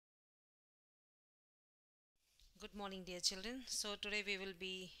Good morning, dear children. So, today we will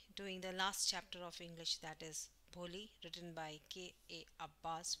be doing the last chapter of English, that is Bholi, written by K.A.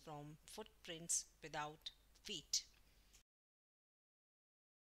 Abbas from Footprints Without Feet.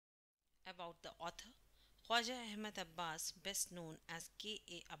 About the author, Khwaja Ahmed Abbas, best known as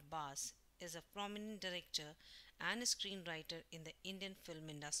K.A. Abbas, is a prominent director and screenwriter in the Indian film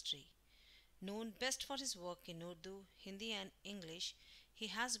industry. Known best for his work in Urdu, Hindi, and English, he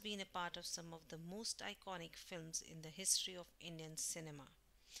has been a part of some of the most iconic films in the history of Indian cinema.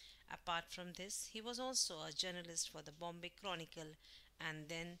 Apart from this, he was also a journalist for the Bombay Chronicle and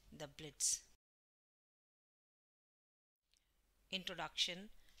then the Blitz. Introduction.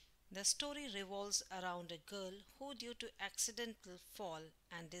 The story revolves around a girl who, due to accidental fall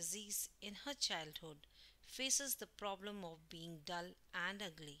and disease in her childhood, faces the problem of being dull and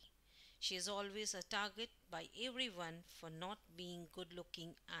ugly. She is always a target by everyone for not being good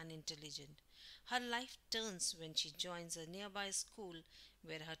looking and intelligent. Her life turns when she joins a nearby school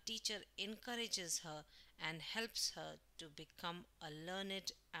where her teacher encourages her and helps her to become a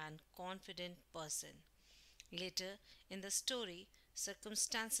learned and confident person. Later in the story,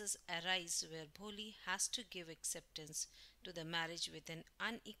 circumstances arise where Bholi has to give acceptance to the marriage with an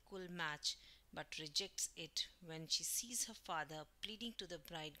unequal match but rejects it when she sees her father pleading to the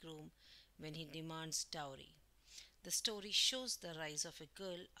bridegroom when he demands dowry. The story shows the rise of a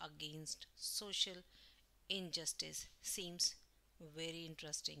girl against social injustice. Seems very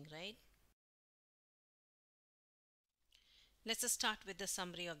interesting, right? Let's start with the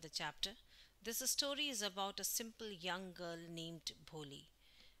summary of the chapter. This story is about a simple young girl named Bholi.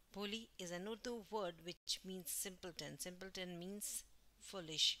 Bholi is an Urdu word which means simpleton. Simpleton means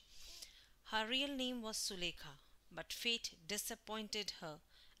foolish. Her real name was Sulekha, but fate disappointed her,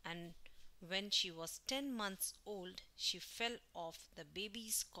 and when she was 10 months old, she fell off the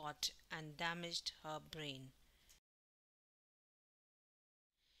baby's cot and damaged her brain.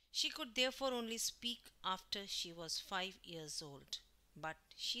 She could therefore only speak after she was 5 years old, but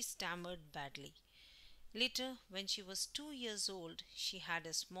she stammered badly. Later, when she was 2 years old, she had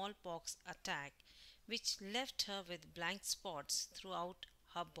a smallpox attack which left her with blank spots throughout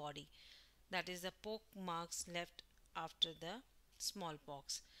her body, that is, the poke marks left after the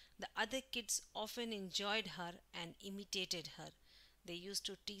smallpox. The other kids often enjoyed her and imitated her. They used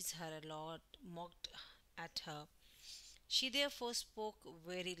to tease her a lot, mocked at her. She therefore spoke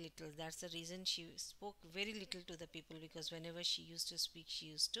very little. That's the reason she spoke very little to the people, because whenever she used to speak, she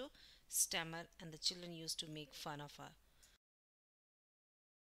used to stammer, and the children used to make fun of her.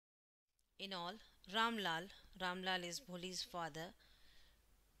 In all, Ramlal, Ramlal is Bholi's father,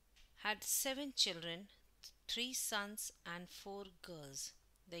 had seven children, three sons and four girls.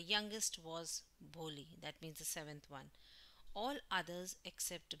 The youngest was Bholi, that means the seventh one. All others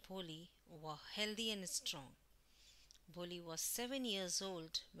except Bholi were healthy and strong. Bholi was 7 years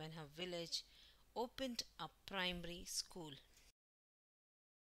old when her village opened a primary school.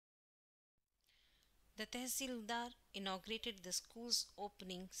 The Tehsildar inaugurated the school's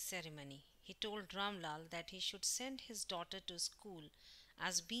opening ceremony. He told Ramlal that he should send his daughter to school.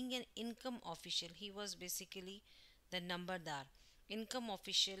 As being an income official, he was basically the Nambardar, income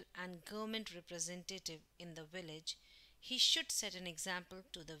official and government representative in the village. He should set an example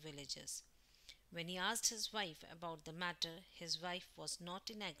to the villagers. When he asked his wife about the matter, his wife was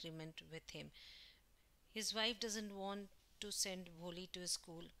not in agreement with him. His wife doesn't want to send Bholi to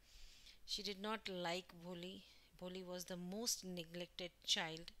school. She did not like Bholi. Bholi was the most neglected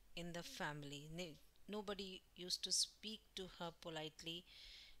child in the family. Nobody used to speak to her politely.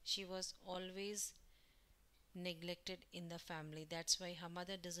 She was always neglected in the family. That's why her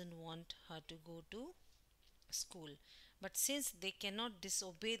mother doesn't want her to go to school. But since they cannot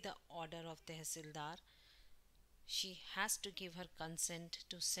disobey the order of the Tehsildar, she has to give her consent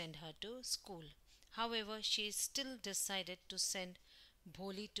to send her to school. However, she still decided to send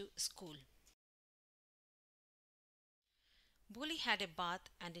Bholi to school. Bholi had a bath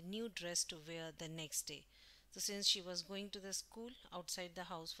and a new dress to wear the next day. So, since she was going to the school outside the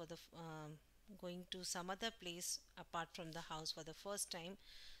house for the going to some other place apart from the house for the first time,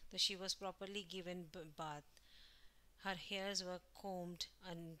 so she was properly given bath. Her hairs were combed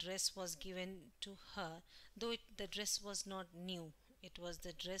and dress was given to her, though the dress was not new. It was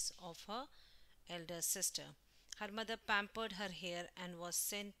the dress of her elder sister. Her mother pampered her hair and was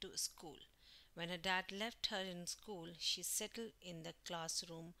sent to school. When her dad left her in school, she settled in the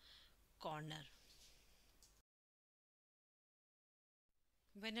classroom corner.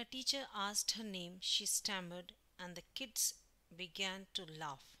 When a teacher asked her name, she stammered, and the kids began to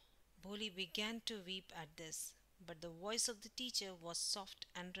laugh. Bholi began to weep at this, but the voice of the teacher was soft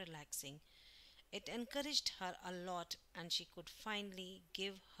and relaxing. It encouraged her a lot, and she could finally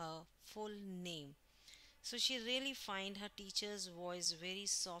give her full name. So she really find her teacher's voice very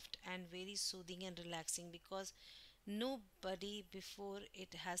soft and very soothing and relaxing, because nobody before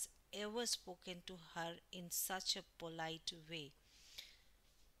it has ever spoken to her in such a polite way.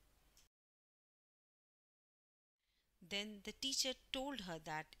 Then the teacher told her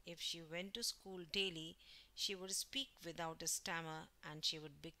that if she went to school daily, she would speak without a stammer and she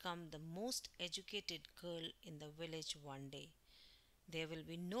would become the most educated girl in the village one day. There will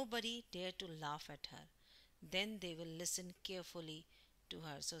be nobody dare to laugh at her. Then they will listen carefully to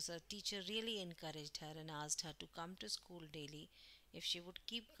her. So the teacher really encouraged her and asked her to come to school daily. If she would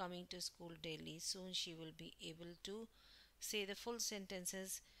keep coming to school daily, soon she will be able to say the full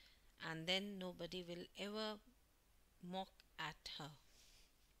sentences, and then nobody will ever mock at her.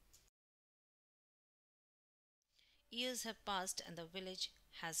 Years have passed and the village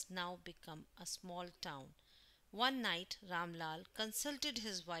has now become a small town. One night, Ramlal consulted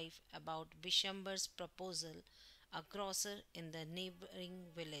his wife about Bishambar's proposal, a grocer in the neighboring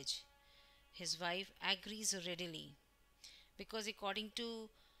village. His wife agrees readily because, according to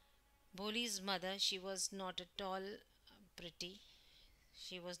Bholi's mother, she was not at all pretty,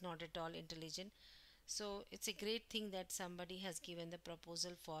 she was not at all intelligent. So, it's a great thing that somebody has given the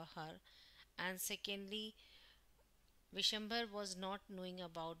proposal for her. And secondly, Vishambar was not knowing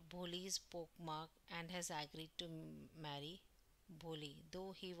about Bholi's pockmark and has agreed to marry Bholi,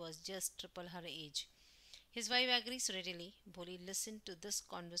 though he was just triple her age. His wife agrees readily. Bholi listened to this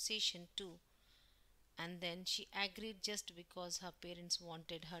conversation too, and then she agreed just because her parents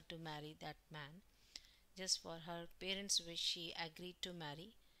wanted her to marry that man. Just for her parents' wish, she agreed to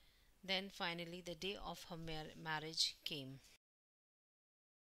marry. Then finally, the day of her marriage came.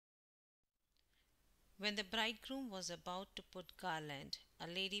 When the bridegroom was about to put garland, a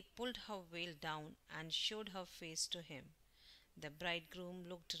lady pulled her veil down and showed her face to him. The bridegroom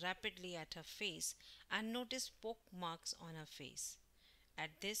looked rapidly at her face and noticed poke marks on her face. At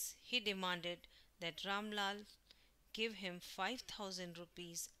this, he demanded that Ramlal give him 5,000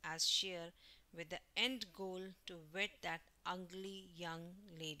 rupees as share, with the end goal to wed that ugly young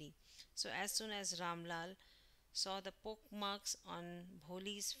lady. So, as soon as Ramlal saw the poke marks on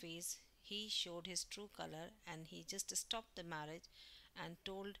Bholi's face, he showed his true color and he just stopped the marriage and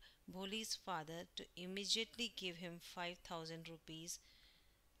told Bholi's father to immediately give him 5,000 rupees.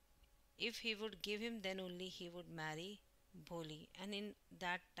 If he would give him, then only he would marry Bholi. And in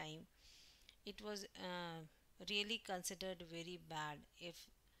that time, it was really considered very bad if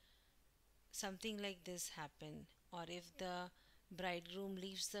something like this happened, or if the bridegroom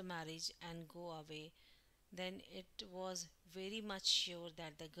leaves the marriage and go away, then it was very much sure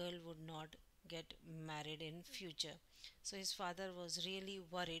that the girl would not get married in future. So his father was really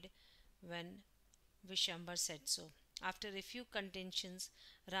worried when Vishambar said so. After a few contentions,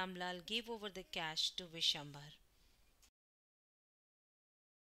 Ramlal gave over the cash to Vishambar.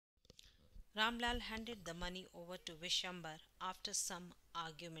 Ramlal handed the money over to Vishambar after some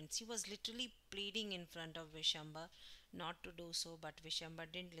arguments. He was literally pleading in front of Vishambar not to do so, but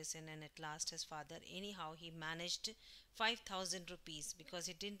Vishambar didn't listen, and at last his father, anyhow, he managed 5,000 rupees because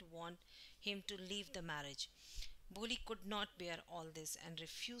he didn't want him to leave the marriage. Boli could not bear all this and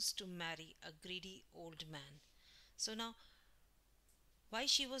refused to marry a greedy old man. So now, why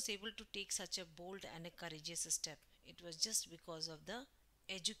she was able to take such a bold and a courageous step? It was just because of the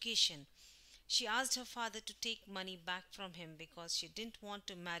education. She asked her father to take money back from him because she didn't want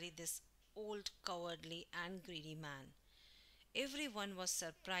to marry this old, cowardly, and greedy man. Everyone was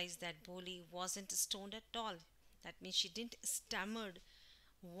surprised that Boli wasn't stoned at all. That means she didn't stammer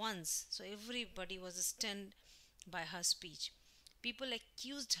once. So everybody was stunned by her speech. People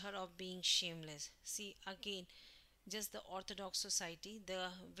accused her of being shameless. See, again, just the orthodox society, the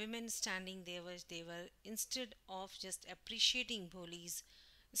women standing there was, they were, instead of just appreciating Bholi's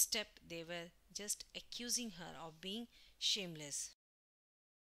step, they were just accusing her of being shameless.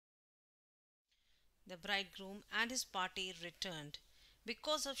 The bridegroom and his party returned.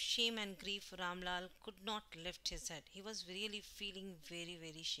 Because of shame and grief, Ramlal could not lift his head. He was really feeling very,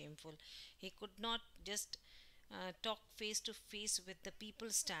 very shameful. He could not just talk face to face with the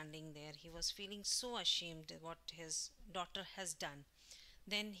people standing there. He was feeling so ashamed what his daughter has done.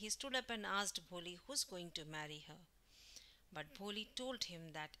 Then he stood up and asked Bholi who's going to marry her. But Bholi told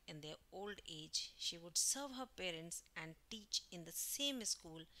him that in their old age she would serve her parents and teach in the same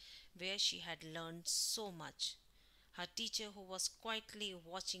school where she had learned so much. Her teacher, who was quietly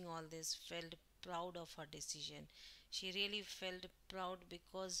watching all this, felt proud of her decision. She really felt proud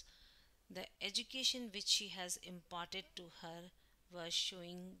because the education which she has imparted to her was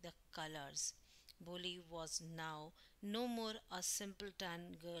showing the colors. Boli was now no more a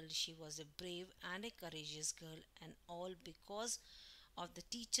simpleton girl, she was a brave and a courageous girl, and all because of the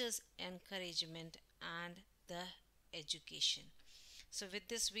teacher's encouragement and the education. So, with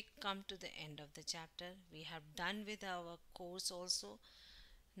this, we come to the end of the chapter. We have done with our course also.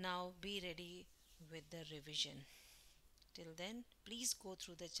 Now, be ready with the revision. Till then, please go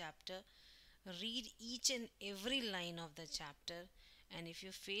through the chapter, read each and every line of the chapter, and if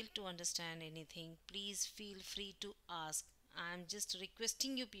you fail to understand anything, please feel free to ask. I'm just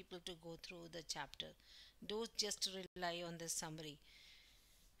requesting you people to go through the chapter. Don't just rely on the summary.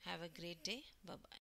 Have a great day. Bye bye.